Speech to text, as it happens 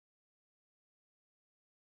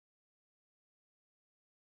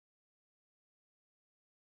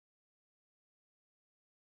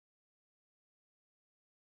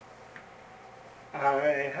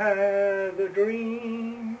I have a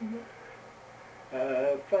dream,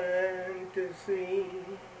 a fantasy.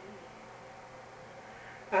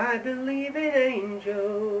 I believe in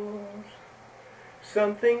angels,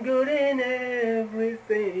 something good in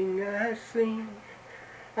everything I see.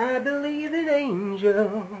 I believe in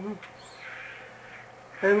angels,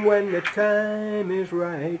 and when the time is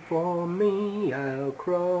right for me, I'll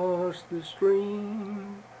cross the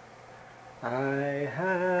stream. I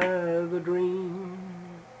have a dream.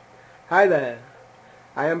 Hi there,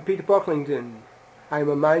 I am Peter Pocklington. I am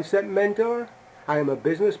a mindset mentor, I am a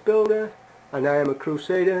business builder, and I am a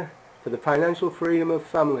crusader for the financial freedom of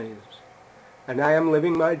families. And I am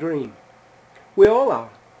living my dream. We all are.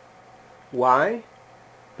 Why?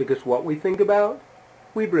 Because what we think about,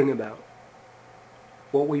 we bring about.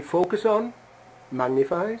 What we focus on,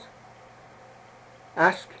 magnifies.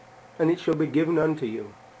 Ask, and it shall be given unto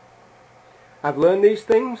you. I've learned these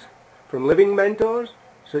things from living mentors,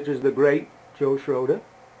 such as the great Joe Schroeder,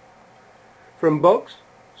 from books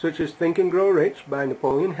such as Think and Grow Rich by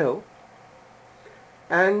Napoleon Hill,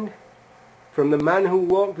 and from the man who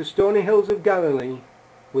walked the stony hills of Galilee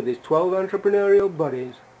with his 12 entrepreneurial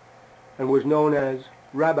buddies and was known as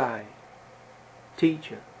Rabbi,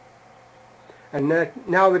 Teacher. And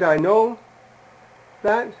now that I know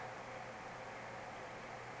that,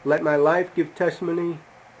 let my life give testimony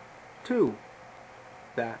to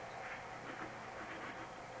that.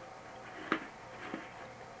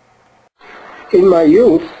 In my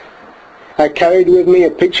youth, I carried with me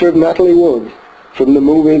a picture of Natalie Wood from the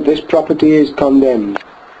movie This Property is Condemned.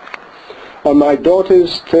 On my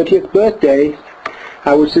daughter's 30th birthday,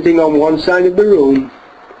 I was sitting on one side of the room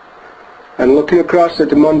and looking across at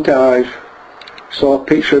the montage, saw a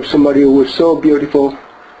picture of somebody who was so beautiful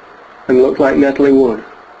and looked like Natalie Wood.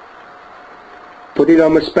 Putting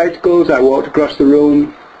on my spectacles, I walked across the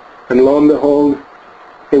room, and lo and behold,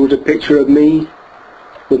 it was a picture of me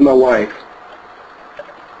with my wife.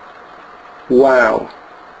 Wow!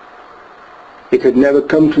 It had never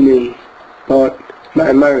come to me, but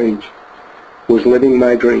my marriage was living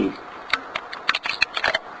my dream.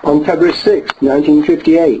 On February 6,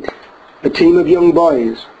 1958, a team of young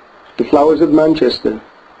boys, the Flowers of Manchester,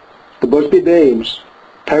 the Busby Babes,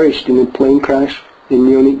 perished in a plane crash in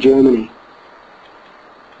Munich, Germany.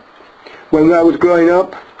 When I was growing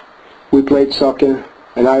up, we played soccer,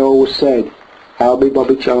 and I always said, I'll be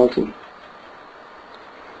Bobby Charlton.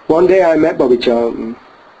 One day I met Bobby Charlton.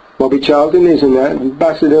 Bobby Charlton is an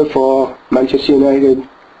ambassador for Manchester United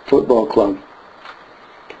Football Club.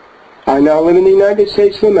 I now live in the United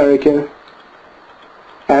States of America,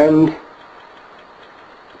 and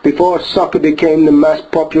before soccer became the mass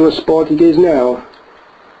popular sport it is now,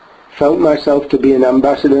 felt myself to be an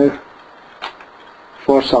ambassador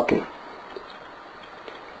for soccer.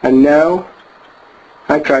 And now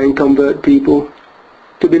I try and convert people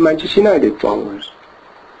to be Manchester United followers.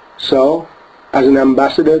 So, as an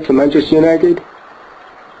ambassador for Manchester United,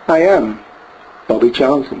 I am Bobby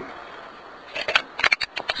Charlton.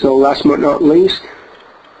 So last but not least,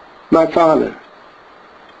 my father.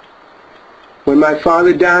 When my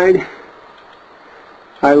father died,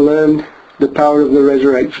 I learned the power of the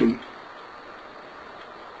resurrection.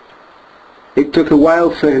 It took a while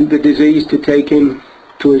for the disease to take him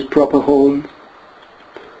to his proper home,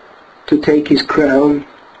 to take his crown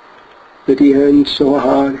that he earned so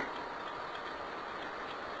hard.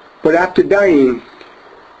 But after dying,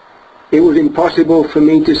 it was impossible for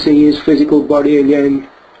me to see his physical body again.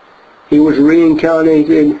 He was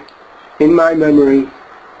reincarnated in my memory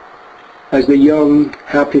as the young,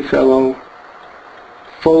 happy fellow,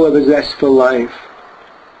 full of a zest for life.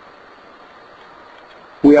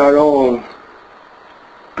 We are all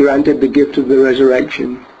granted the gift of the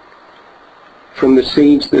resurrection from the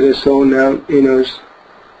seeds that are sown out in us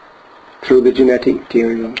through the genetic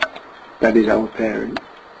material that is our parent.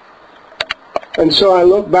 And so I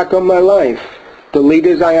look back on my life, the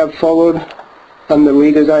leaders I have followed and the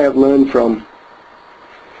leaders I have learned from.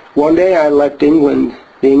 One day I left England,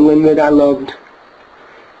 the England that I loved,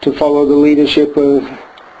 to follow the leadership of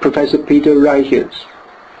Professor Peter Reichertz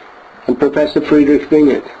and Professor Friedrich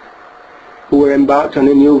Wingert, who were embarked on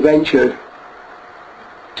a new venture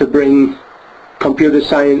to bring computer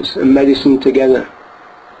science and medicine together.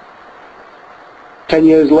 10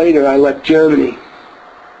 years later I left Germany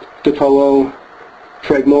to follow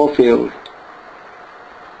Fred Moorfield,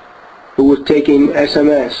 who was taking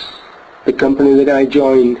SMS, the company that I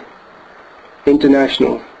joined,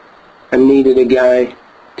 international, and needed a guy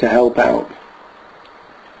to help out.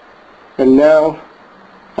 And now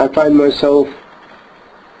I find myself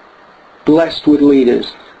blessed with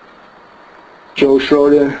leaders. Joe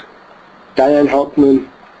Schroeder, Diane Hockman,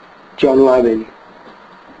 John Lavin.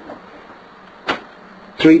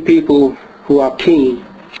 3 people who are key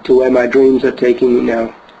to where my dreams are taking me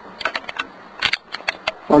now.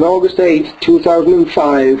 On August 8,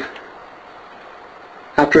 2005,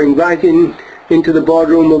 after inviting into the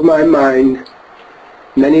boardroom of my mind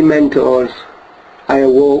many mentors, I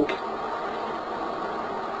awoke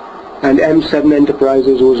and M7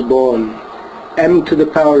 Enterprises was born. M to the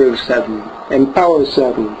power of 7. Empower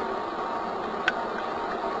 7.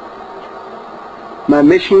 My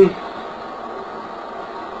mission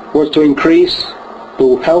was to increase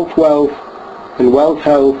the health, wealth and wealth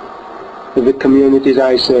health of the communities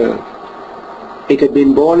I serve. It had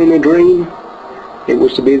been born in a dream. It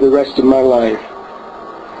was to be the rest of my life.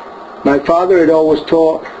 My father had always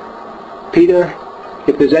taught, Peter,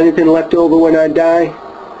 if there's anything left over when I die,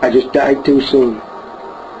 I just died too soon.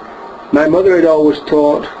 My mother had always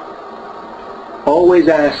taught, always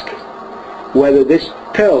ask whether this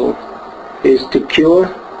pill is to cure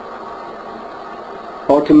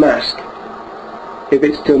or to mask. If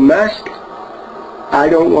it's to mask, I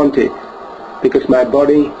don't want it, because my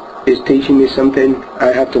body is teaching me something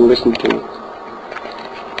I have to listen to.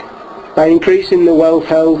 By increasing the wealth,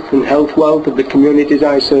 health and health wealth of the communities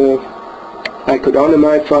I serve, I could honor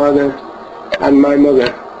my father and my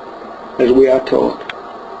mother as we are taught.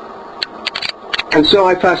 And so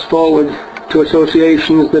I fast forward to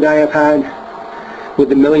associations that I have had with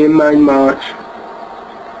the Million Mind March,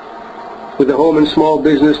 with the Home and Small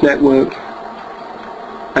Business Network,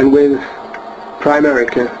 and with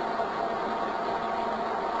Primerica,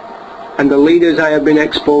 and the leaders I have been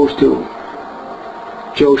exposed to,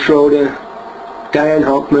 Joe Schroeder, Diane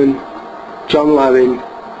Hockman, John Lavin,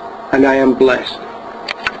 and I am blessed.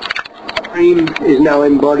 Dream is now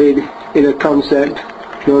embodied in a concept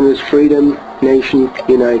known as Freedom Nation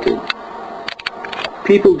United.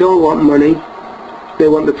 People don't want money, they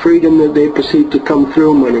want the freedom that they perceive to come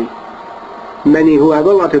through money. Many who have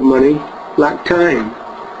a lot of money lack time.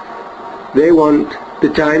 They want the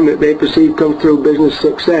time that they perceive comes through business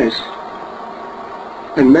success.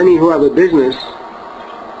 And many who have a business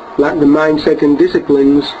lack the mindset and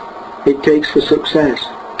disciplines it takes for success.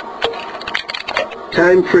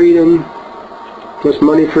 Time freedom plus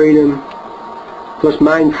money freedom plus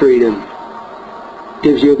mind freedom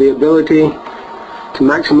gives you the ability to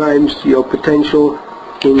maximize your potential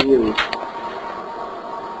in you.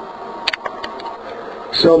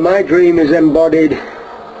 So my dream is embodied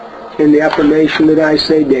in the affirmation that I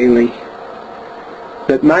say daily,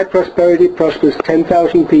 that my prosperity prospers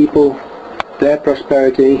 10,000 people, their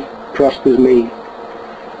prosperity prospers me.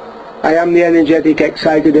 I am the energetic,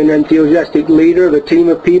 excited and enthusiastic leader of a team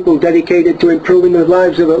of people dedicated to improving the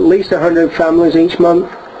lives of at least 100 families each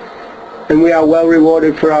month, and we are well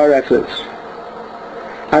rewarded for our efforts.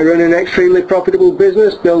 I run an extremely profitable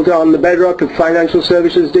business built on the bedrock of financial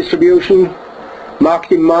services distribution,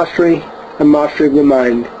 marketing mastery and mastery of the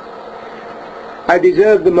mind. I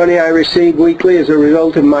deserve the money I receive weekly as a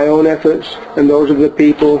result of my own efforts and those of the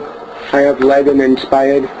people I have led and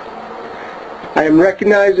inspired. I am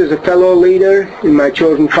recognized as a fellow leader in my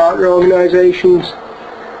chosen partner organizations,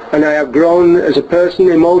 and I have grown as a person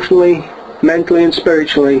emotionally, mentally and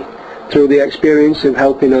spiritually through the experience of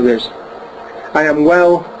helping others. I am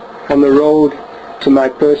well on the road to my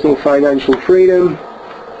personal financial freedom.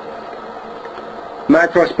 My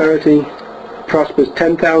prosperity prospers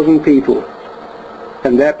 10,000 people,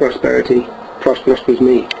 and their prosperity prospers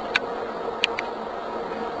me.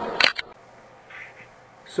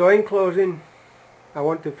 So in closing, I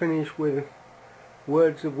want to finish with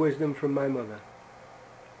words of wisdom from my mother,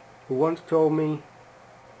 who once told me,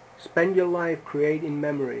 spend your life creating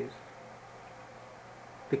memories.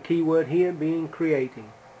 The key word here being creating.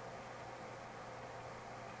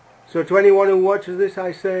 So to anyone who watches this,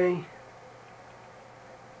 I say,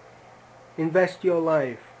 invest your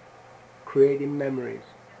life creating memories.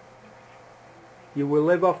 You will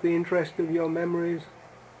live off the interest of your memories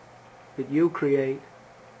that you create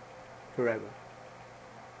forever.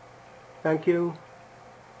 Thank you.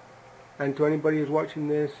 And to anybody who's watching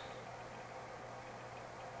this,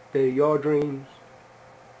 they're your dreams.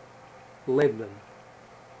 Live them.